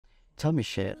Tell me,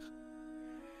 Sheikh,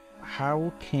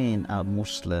 how can a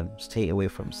Muslim stay away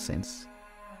from sins?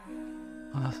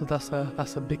 So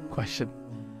that's a big question.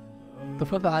 The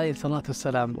Prophet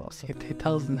ﷺ, he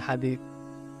tells in hadith,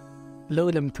 لو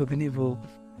لم تذنبوا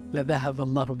لذهب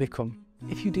الله بكم.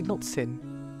 If you did not sin,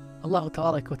 Allah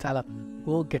Ta'ala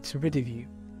will get rid of you,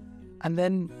 and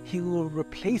then He will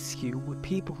replace you with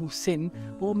people who sin.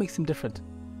 What makes them different?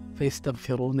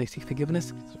 فيستغفرون, they seek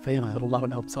forgiveness. فيغفر الله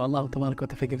لهم. So Allah Ta'ala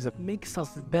forgives them. Makes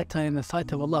us better in the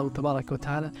sight of Allah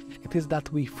Ta'ala. It is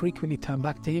that we frequently turn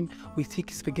back to Him, we seek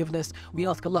His forgiveness, we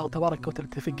ask Allah Ta'ala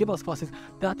to forgive us for our sins.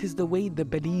 That is the way the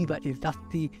believer is. That's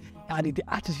the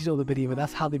attitude of the believer.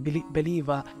 That's how the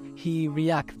believer, he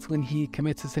reacts when he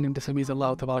commits a sin and disobeys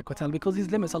Allah Ta'ala, because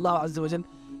His limits, Allah Azza wa Jal,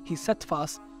 He set for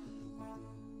us,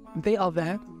 they are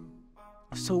there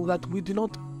so that we do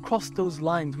not cross those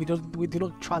lines, we do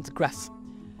not transgress.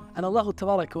 And Allah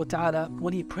Ta'ala,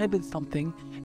 when He prohibits something,